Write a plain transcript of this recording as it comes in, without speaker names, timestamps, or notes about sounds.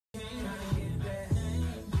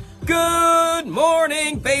Good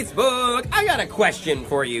morning, Facebook! I got a question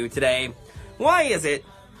for you today. Why is it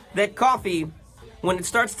that coffee, when it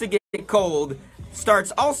starts to get cold,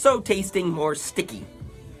 starts also tasting more sticky?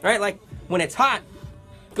 Right? Like, when it's hot,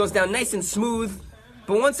 it goes down nice and smooth,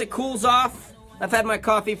 but once it cools off, I've had my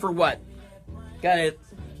coffee for what? Got it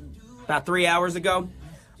about 3 hours ago.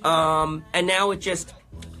 And now it just,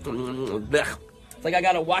 it's like I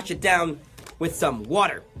gotta wash it down with some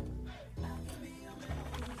water.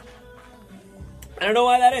 I don't know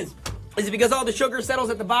why that is. Is it because all the sugar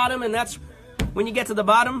settles at the bottom and that's when you get to the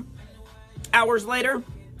bottom hours later,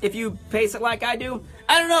 if you pace it like I do?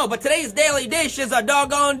 I don't know, but today's daily dish is a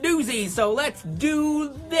doggone doozy, so let's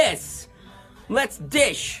do this. Let's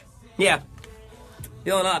dish. Yeah,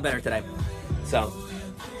 feeling a lot better today. So,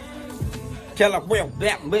 here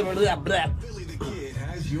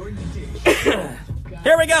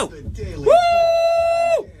we go.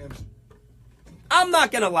 Woo! I'm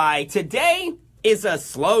not gonna lie, today is a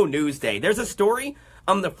slow news day. There's a story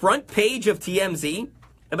on the front page of TMZ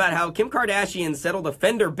about how Kim Kardashian settled a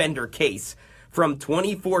fender bender case from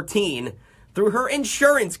 2014 through her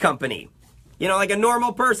insurance company. You know, like a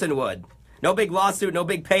normal person would. No big lawsuit, no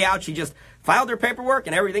big payout. She just filed her paperwork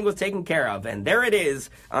and everything was taken care of. And there it is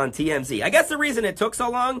on TMZ. I guess the reason it took so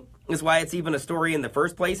long is why it's even a story in the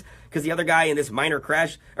first place, because the other guy in this minor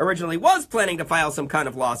crash originally was planning to file some kind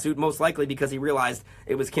of lawsuit, most likely because he realized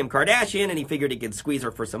it was Kim Kardashian and he figured he could squeeze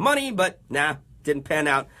her for some money, but nah, didn't pan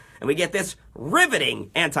out. And we get this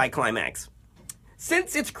riveting anticlimax.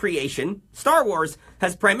 Since its creation, Star Wars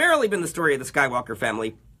has primarily been the story of the Skywalker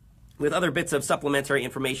family, with other bits of supplementary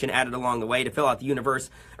information added along the way to fill out the universe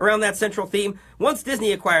around that central theme. Once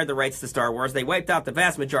Disney acquired the rights to Star Wars, they wiped out the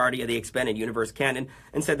vast majority of the expanded universe canon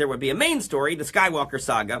and said there would be a main story, the Skywalker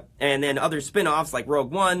saga, and then other spin-offs like Rogue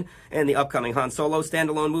One and the upcoming Han Solo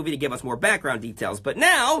standalone movie to give us more background details. But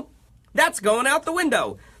now, that's going out the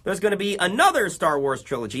window. There's going to be another Star Wars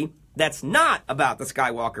trilogy that's not about the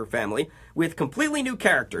Skywalker family, with completely new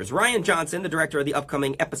characters. Rian Johnson, the director of the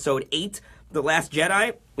upcoming Episode 8, The Last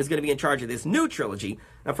Jedi, is going to be in charge of this new trilogy.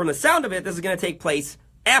 Now, from the sound of it, this is going to take place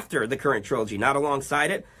after the current trilogy, not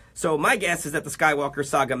alongside it. So my guess is that the Skywalker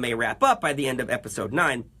saga may wrap up by the end of Episode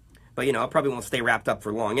 9. But, you know, it probably won't stay wrapped up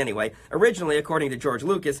for long anyway. Originally, according to George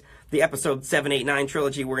Lucas, the Episode 7, 8, 9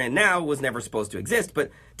 trilogy we're in now was never supposed to exist, but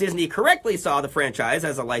Disney correctly saw the franchise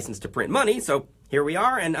as a license to print money, so here we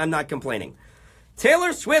are, and I'm not complaining.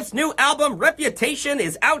 Taylor Swift's new album, Reputation,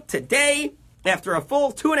 is out today after a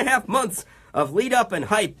full 2.5 months of lead-up and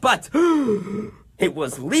hype, but it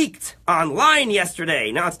was leaked online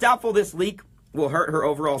yesterday. Now, it's doubtful this leak will hurt her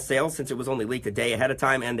overall sales since it was only leaked a day ahead of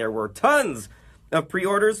time, and there were tons of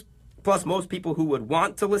pre-orders. Plus, most people who would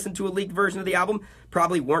want to listen to a leaked version of the album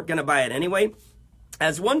probably weren't going to buy it anyway.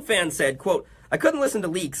 As one fan said, quote, "I couldn't listen to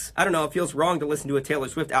leaks. I don't know, it feels wrong to listen to a Taylor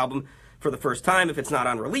Swift album for the first time if it's not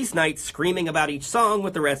on release night, screaming about each song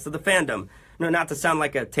with the rest of the fandom." No, not to sound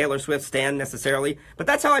like a Taylor Swift stan necessarily, but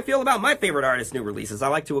that's how I feel about my favorite artists' new releases. I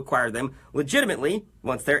like to acquire them legitimately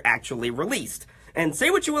once they're actually released. And say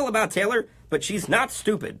what you will about Taylor, but she's not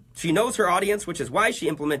stupid. She knows her audience, which is why she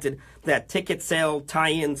implemented that ticket sale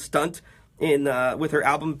tie-in stunt in with her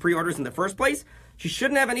album pre-orders in the first place. She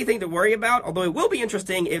shouldn't have anything to worry about, although it will be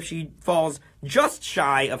interesting if she falls just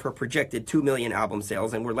shy of her projected 2 million album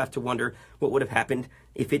sales, and we're left to wonder what would have happened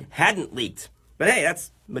if it hadn't leaked. But hey,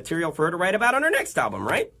 that's material for her to write about on her next album,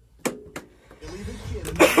 right?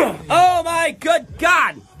 Oh my good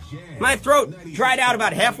God! My throat dried out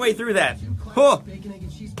about halfway through that. Oh,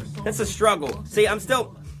 that's a struggle. See, I'm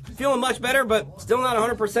still feeling much better, but still not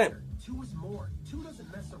 100%.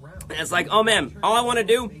 It's like, oh man, all I want to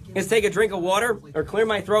do is take a drink of water or clear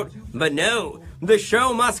my throat. But no, the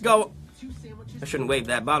show must go. I shouldn't wave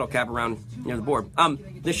that bottle cap around near the board.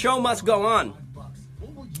 The show must go on.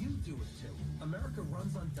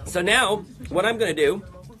 So now, what I'm going to do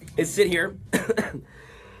is sit here, and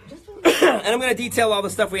I'm going to detail all the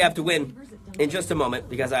stuff we have to win in just a moment,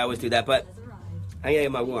 because I always do that, but I gotta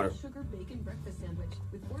get my water.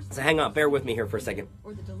 So hang on, bear with me here for a second.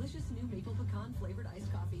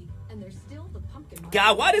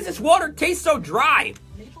 God, why does this water taste so dry?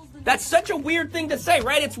 That's such a weird thing to say,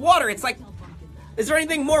 right? It's water. It's like, is there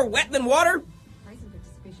anything more wet than water?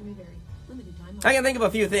 I can think of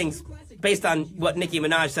a few things based on what Nicki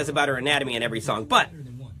Minaj says about her anatomy in every song, but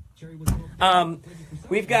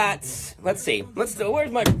we've got, let's see,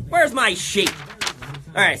 where's my sheet?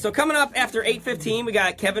 All right, so coming up after 8:15, we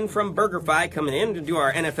got Kevin from BurgerFi coming in to do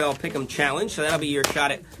our NFL Pick'em Challenge. So that'll be your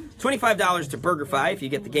shot at $25 to BurgerFi if you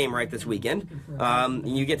get the game right this weekend.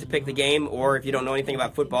 You get to pick the game, or if you don't know anything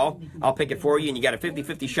about football, I'll pick it for you, and you got a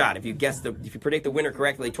 50-50 shot. If you predict the winner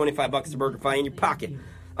correctly, $25 to BurgerFi in your pocket.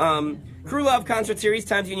 Crew Love Concert Series,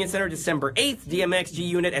 Times Union Center, December 8th. DMX, G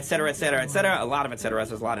Unit, etc., etc., etc. A lot of etc.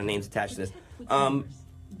 There's a lot of names attached to this.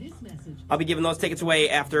 I'll be giving those tickets away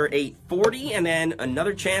after 8:40, and then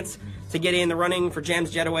another chance to get in the running for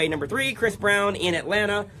Jams Jetaway number 3, Chris Brown in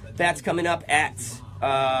Atlanta. That's coming up at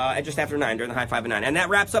just after 9 during the High 5 and 9. And that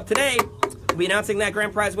wraps up today. We'll be announcing that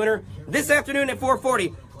grand prize winner this afternoon at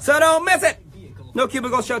 4:40. So don't miss it. No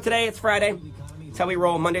Cubicle Show today. It's Friday. It's how we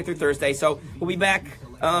roll Monday through Thursday. So we'll be back.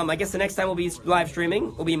 I guess the next time we'll be live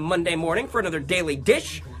streaming will be Monday morning for another Daily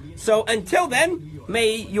Dish. So until then,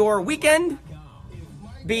 may your weekend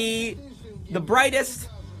be the brightest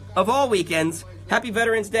of all weekends. Happy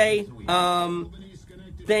Veterans Day.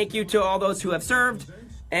 Thank you to all those who have served.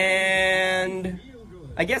 And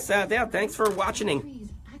I guess, yeah, thanks for watching.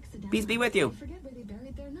 Peace be with you.